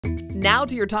Now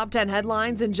to your top 10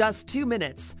 headlines in just 2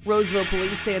 minutes. Roseville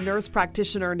police say a nurse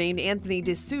practitioner named Anthony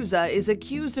D'Souza is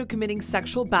accused of committing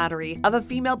sexual battery of a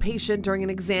female patient during an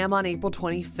exam on April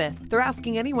 25th. They're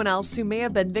asking anyone else who may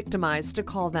have been victimized to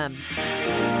call them.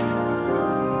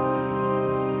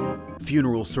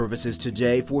 Funeral services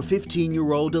today for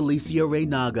 15-year-old Alicia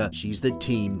Reynaga. She's the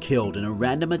teen killed in a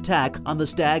random attack on the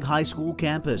Stagg High School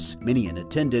campus. Many in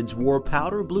attendance wore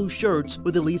powder blue shirts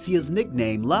with Alicia's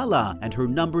nickname Lala and her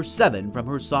number 7 from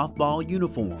her softball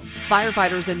uniform.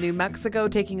 Firefighters in New Mexico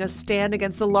taking a stand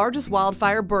against the largest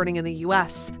wildfire burning in the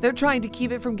U.S. They're trying to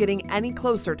keep it from getting any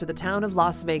closer to the town of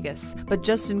Las Vegas. But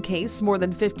just in case, more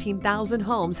than 15,000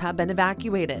 homes have been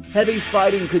evacuated. Heavy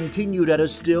fighting continued at a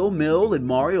steel mill in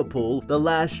Mariupol, the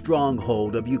last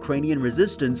stronghold of Ukrainian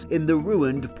resistance in the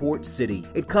ruined port city.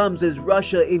 It comes as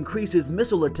Russia increases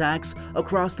missile attacks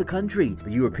across the country.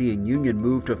 The European Union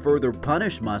moved to further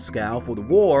punish Moscow for the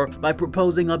war by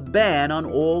proposing a ban on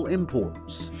oil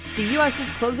imports. The U.S. is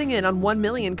closing in on 1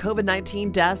 million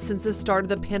COVID-19 deaths since the start of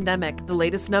the pandemic. The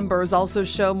latest numbers also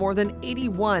show more than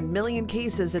 81 million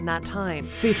cases in that time.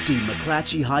 50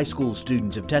 McClatchy High School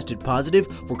students have tested positive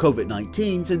for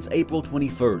COVID-19 since April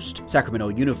 21st. Sacramento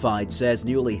Unified says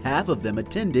nearly half of them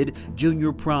attended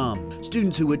junior prom.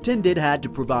 Students who attended had to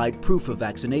provide proof of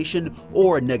vaccination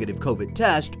or a negative COVID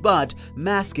test, but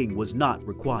masking was not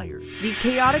required. The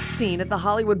chaotic scene at the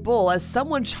Hollywood Bowl as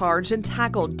someone charged and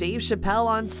tackled Dave Chappelle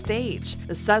on stage.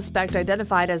 The suspect,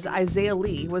 identified as Isaiah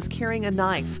Lee, was carrying a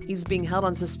knife. He's being held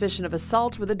on suspicion of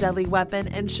assault with a deadly weapon,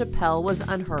 and Chappelle was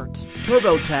unhurt.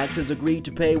 TurboTax has agreed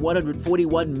to pay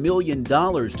 $141 million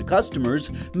to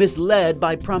customers misled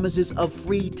by promises of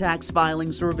free tax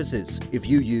filing services. If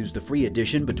you used the free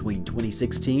edition between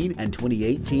 2016 and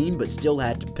 2018 but still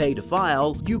had to pay to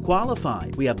file, you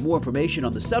qualify. We have more information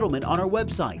on the settlement on our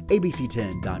website,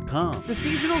 abc10.com. The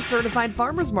seasonal certified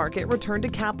farmers market returned to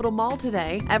Capitol Mall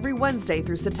today. Every Wednesday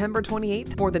through September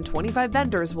 28th, more than 25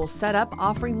 vendors will set up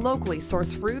offering locally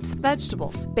sourced fruits,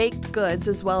 vegetables, baked goods,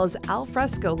 as well as al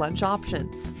fresco lunch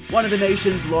options. One of the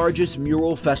nation's largest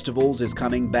mural festivals is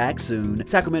coming back soon.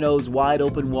 Sacramento's Wide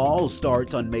Open Walls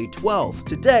starts on May 12th.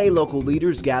 Today, local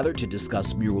leaders gathered to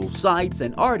discuss mural sites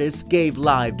and artists gave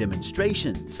live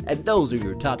demonstrations. And those are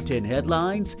your top 10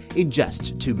 headlines in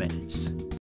just 2 minutes.